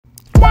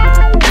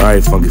All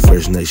right, Funky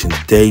Fresh Nation,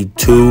 day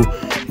 2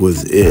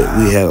 was it.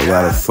 We had a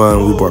lot of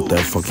fun. We brought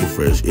that Funky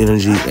Fresh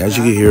energy. As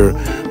you can hear,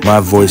 my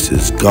voice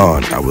is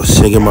gone. I was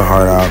singing my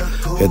heart out,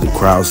 had the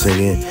crowd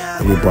singing,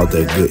 and we brought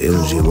that good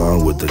energy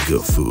along with the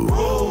good food.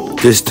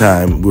 This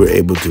time, we were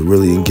able to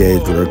really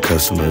engage with our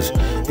customers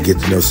and get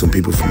to know some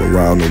people from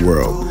around the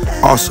world.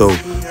 Also,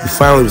 we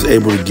finally was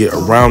able to get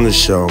around the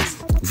show.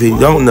 If you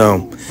don't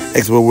know,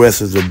 Expo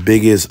West is the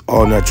biggest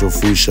all-natural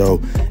food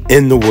show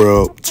in the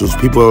world. So it's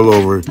people all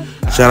over.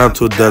 Shout out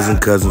to A Dozen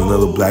Cousins,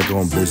 another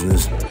black-owned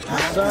business. My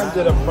son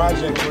did a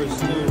project for his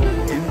student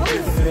in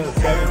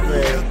 7th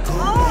grade,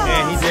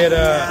 and he did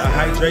a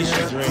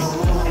hydration drink.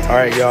 All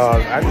right,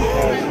 y'all, I just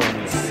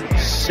had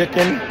some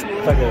chicken,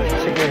 like a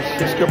chicken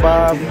shish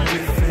kebab.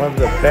 One of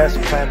the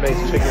best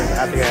plant-based chickens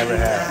I think I ever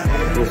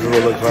had. This is what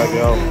it looks like,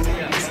 yo.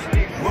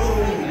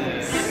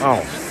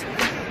 Oh.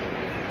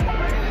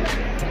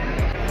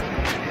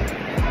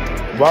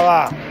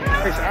 Voila!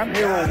 I'm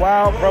here with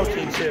Wild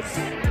Protein Chips,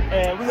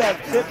 and we got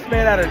chips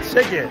made out of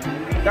chicken.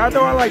 Y'all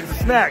know I like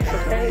snacks,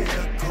 okay?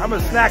 I'm a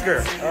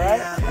snacker, all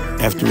right?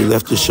 After we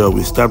left the show,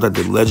 we stopped at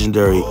the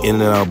legendary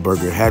In-N-Out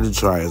Burger. Had to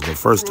try it. It's my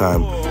first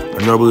time.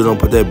 I normally don't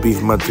put that beef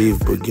in my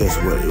teeth, but guess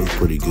what? It was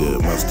pretty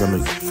good. My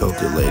stomach felt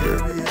it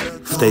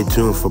later. Stay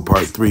tuned for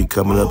part 3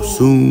 coming up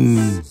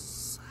soon.